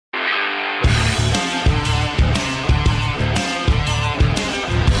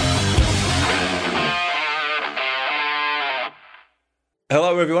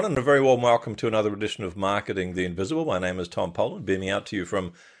Hello, everyone, and a very warm welcome to another edition of Marketing the Invisible. My name is Tom Poland, beaming out to you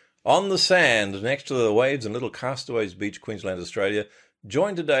from on the sand next to the waves in Little Castaways Beach, Queensland, Australia.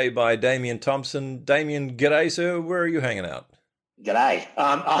 Joined today by Damian Thompson. Damian, g'day, sir. Where are you hanging out? G'day.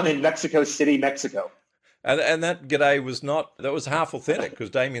 I'm in Mexico City, Mexico. And that g'day that was half authentic because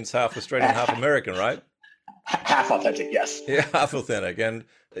Damian's half Australian, half American, right? Half authentic, yes. Yeah, half authentic. And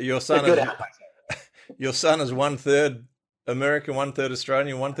your A son good is half. your son is one third American, one third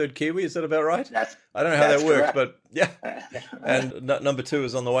Australian, one third Kiwi. Is that about right? That's I don't know how that works, correct. but yeah. And number two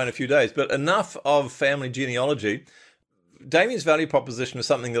is on the way in a few days. But enough of family genealogy. Damien's value proposition is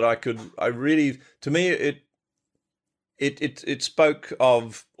something that to me, it spoke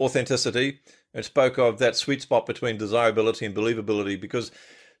of authenticity. It spoke of that sweet spot between desirability and believability, because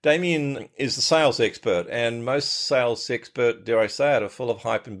Damien is the sales expert, and most sales expert, dare I say it, are full of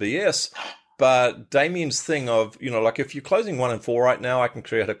hype and BS. But Damien's thing of, like if you're closing 1 and 4 right now, I can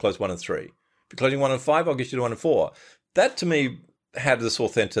create a close 1 and 3. If you're closing 1 and 5, I'll get you to 1 and 4. That to me had this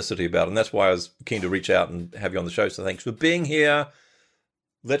authenticity about it, and that's why I was keen to reach out and have you on the show. So thanks for being here.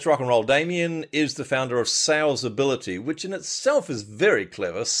 Let's rock and roll. Damien is the founder of Sales Ability, which in itself is very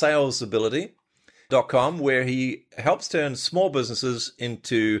clever, salesability.com, where he helps turn small businesses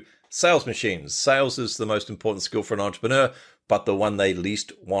into sales machines. Sales is the most important skill for an entrepreneur, but the one they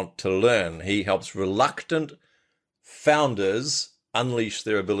least want to learn. He helps reluctant founders unleash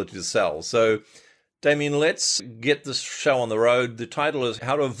their ability to sell. So, Damien, let's get this show on the road. The title is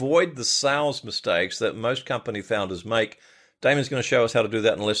How to Avoid the Sales Mistakes That Most Company Founders Make. Damien's going to show us how to do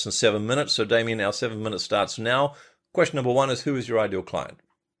that in less than 7 minutes. So, Damien, our 7 minutes starts now. Question number 1 is, who is your ideal client?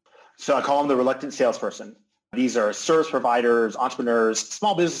 So I call them the reluctant salesperson. These are service providers, entrepreneurs,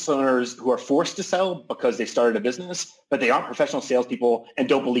 small business owners who are forced to sell because they started a business, but they aren't professional salespeople and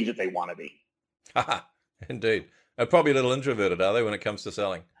don't believe that they want to be. Haha, indeed. Probably a little introverted, are they, when it comes to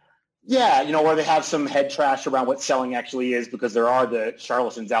selling? Yeah, or they have some head trash around what selling actually is, because there are the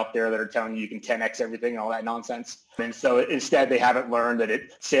charlatans out there that are telling you can 10x everything and all that nonsense. And so instead, they haven't learned that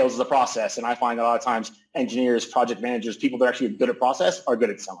sales is a process. And I find a lot of times engineers, project managers, people that are actually good at process are good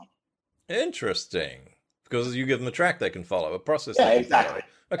at selling. Interesting. Because you give them a track they can follow, a process. Yeah, exactly.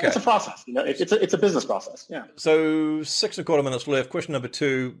 Okay. It's a process. It's a business process. Yeah. So 6.25 minutes left. Question number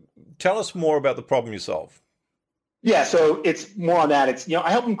 2. Tell us more about the problem you solve. Yeah. So it's more on that. It's,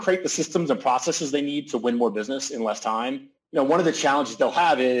 I help them create the systems and processes they need to win more business in less time. One of the challenges they'll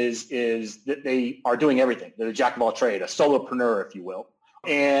have is that they are doing everything. They're a jack of all trade, a solopreneur, if you will.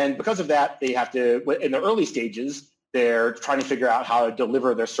 And because of that, they have to, in the early stages, they're trying to figure out how to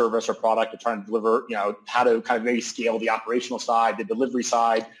deliver their service or product. They're trying to deliver, how to kind of maybe scale the operational side, the delivery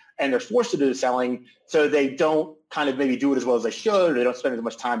side, and they're forced to do the selling. So they don't kind of maybe do it as well as they should, or they don't spend as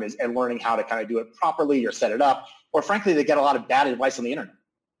much time and learning how to kind of do it properly or set it up. Or frankly, they get a lot of bad advice on the internet.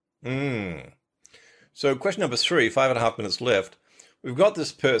 So question number 3, 5.5 minutes left. We've got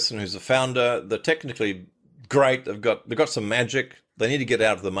this person who's a founder. They're technically great. They've got some magic. They need to get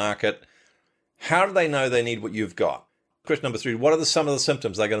out of the market. How do they know they need what you've got? Question number 3, what are some of the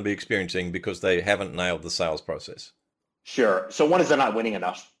symptoms they're going to be experiencing because they haven't nailed the sales process? Sure. So one is they're not winning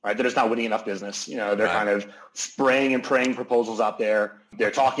enough, right? They're just not winning enough business. They're kind of spraying and praying proposals out there.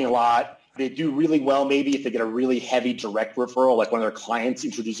 They're talking a lot. They do really well maybe if they get a really heavy direct referral, like one of their clients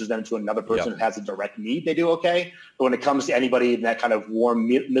introduces them to another person who has a direct need, they do okay. But when it comes to anybody in that kind of warm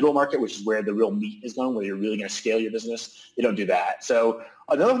middle market, which is where the real meat is going, where you're really going to scale your business, they don't do that. So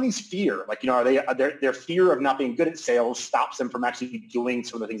another thing is fear. Like, their fear of not being good at sales stops them from actually doing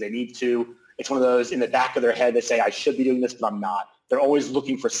some of the things they need to. It's one of those in the back of their head. They say, I should be doing this, but I'm not. They're always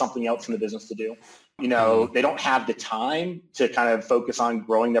looking for something else in the business to do. They don't have the time to kind of focus on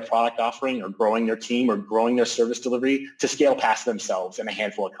growing their product offering or growing their team or growing their service delivery to scale past themselves and a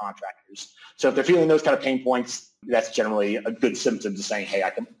handful of contractors. So if they're feeling those kind of pain points, that's generally a good symptom to saying, hey,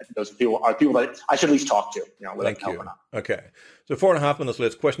 those people are people that I should at least talk to, whether Thank you. Okay. So 4.5 minutes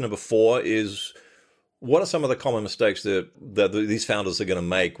left. Question number 4 is, what are some of the common mistakes that these founders are going to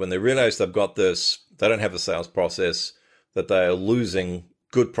make when they realize they've got this, they don't have a sales process, that they are losing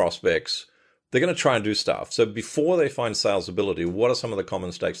good prospects? They're going to try and do stuff. So before they find sales ability, what are some of the common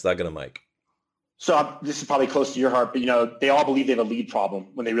mistakes they're going to make? So this is probably close to your heart, but they all believe they have a lead problem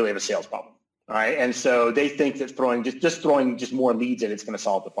when they really have a sales problem. All right. And so they think that throwing more leads in it's going to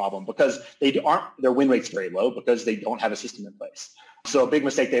solve the problem, because their win rate's very low because they don't have a system in place. So a big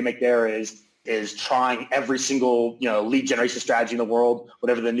mistake they make there is trying every single, lead generation strategy in the world,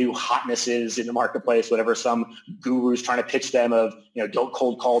 whatever the new hotness is in the marketplace, whatever some guru's trying to pitch them of, don't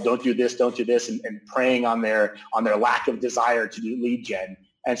cold call, don't do this, and preying on their lack of desire to do lead gen.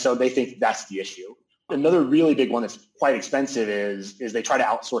 And so they think that's the issue. Another really big one that's quite expensive is they try to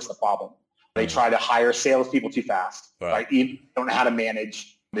outsource the problem. They try to hire salespeople too fast, right? They don't know how to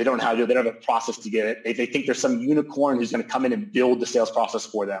manage. They don't know how to do it. They don't have a process to get it. They think there's some unicorn who's going to come in and build the sales process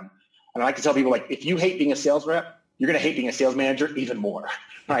for them. And I like to tell people, like, if you hate being a sales rep, you're going to hate being a sales manager even more,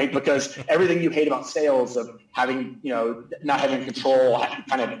 right? Because everything you hate about sales, of having, not having control,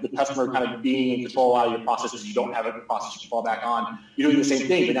 kind of the customer kind of being in control out of your processes, you don't have a process you can fall back on. You're doing the same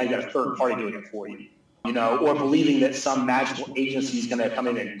thing, but now you got a third party doing it for you, or believing that some magical agency is going to come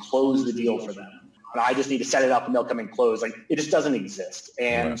in and close the deal for them. And I just need to set it up and they'll come and close. Like, it just doesn't exist.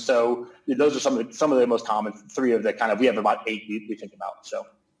 And so those are some of the most common, three of the kind of, we have about 8 we think about. So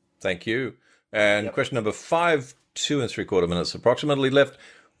thank you. And question number 5, 2 3/4 minutes approximately left.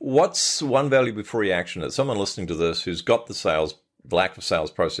 What's one valuable free action that someone listening to this who's got the lack of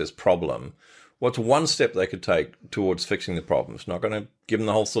sales process problem, what's one step they could take towards fixing the problem? It's not going to give them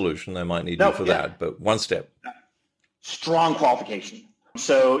the whole solution. They might need you for that, but one step. Strong qualification.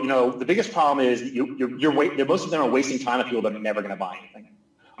 So, the biggest problem is most of them are wasting time on people that are never going to buy anything.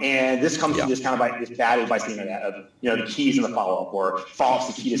 And this comes to this kind of this bad advice on the internet of, the keys in the follow-up, or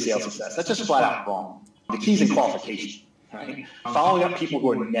follow-up's the key to sales success. That's just flat out wrong. The key's in qualification, right? Following up people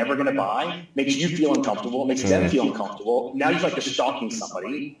who are never going to buy makes you feel uncomfortable. It makes them feel uncomfortable. Now you feel like you're stalking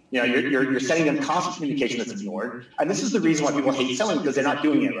somebody. You're sending them constant communication that's ignored. And this is the reason why people hate selling, because they're not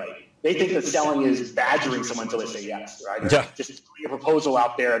doing it right. They think that selling is badgering someone until they say yes, right? Just putting a proposal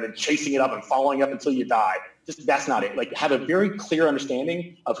out there and then chasing it up and following up until you die. That's not it. Like, have a very clear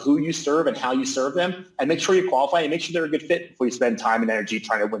understanding of who you serve and how you serve them, and make sure you qualify and make sure they're a good fit before you spend time and energy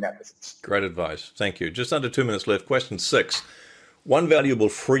trying to win that business. Great advice. Thank you. Just under 2 minutes left. Question 6. One valuable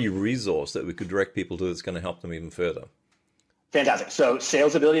free resource that we could direct people to that's going to help them even further. Fantastic. So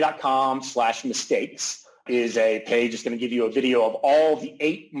salesability.com/mistakes is a page that's going to give you a video of all the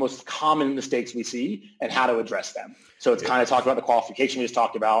 8 most common mistakes we see and how to address them. So it's kind of talking about the qualification we just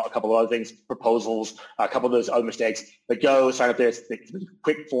talked about, a couple of other things, proposals, a couple of those other mistakes. But go sign up there. It's a real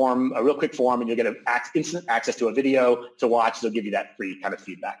quick form, and you'll get instant access to a video to watch. They'll give you that free kind of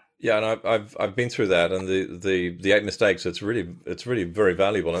feedback. Yeah, and I've been through that, and the 8 mistakes. It's really very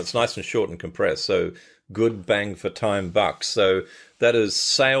valuable, and it's nice and short and compressed. So good bang for time bucks. So that is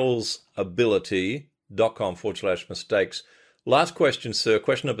salesability.com/mistakes. Last question, sir.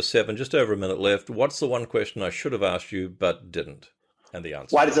 Question number 7, just over a minute left. What's the one question I should have asked you but didn't? And the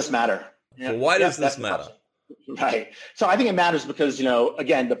answer. Why does this matter? Well, why does this matter? Right. So I think it matters because,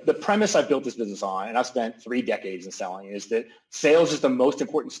 again, the premise I built this business on, and I've spent 3 decades in selling, is that sales is the most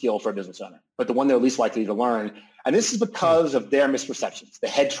important skill for a business owner, but the one they're least likely to learn. And this is because of their misperceptions, the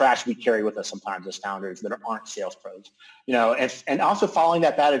head trash we carry with us sometimes as founders that aren't sales pros, and also following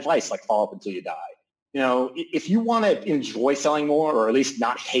that bad advice, like follow up until you die. If you want to enjoy selling more, or at least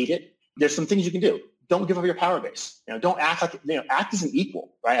not hate it, there's some things you can do. Don't give up your power base. Don't act like, act as an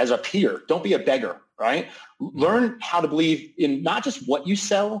equal, right? As a peer. Don't be a beggar, right? Learn how to believe in not just what you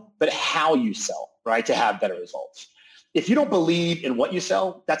sell, but how you sell, right? To have better results. If you don't believe in what you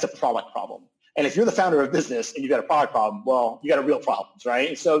sell, that's a product problem. And if you're the founder of a business and you've got a product problem, well, you got a real problem, right?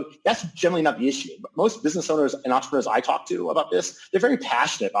 And so that's generally not the issue. But most business owners and entrepreneurs I talk to about this, they're very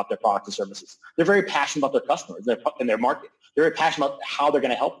passionate about their products and services. They're very passionate about their customers and their market. They're very passionate about how they're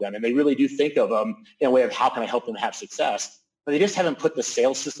going to help them. And they really do think of them in a way of how can I help them have success. But they just haven't put the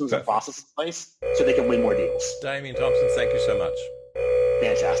sales systems and processes in place so they can win more deals. Damian Thompson, thank you so much.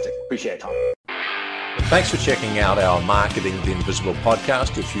 Fantastic. Appreciate it, Tom. Thanks for checking out our Marketing the Invisible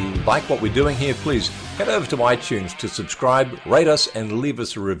podcast. If you like what we're doing here, please head over to iTunes to subscribe, rate us, and leave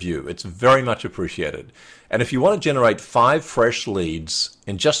us a review. It's very much appreciated. And if you want to generate 5 fresh leads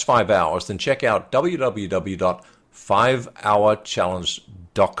in just 5 hours, then check out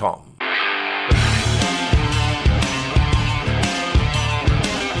www.5hourchallenge.com.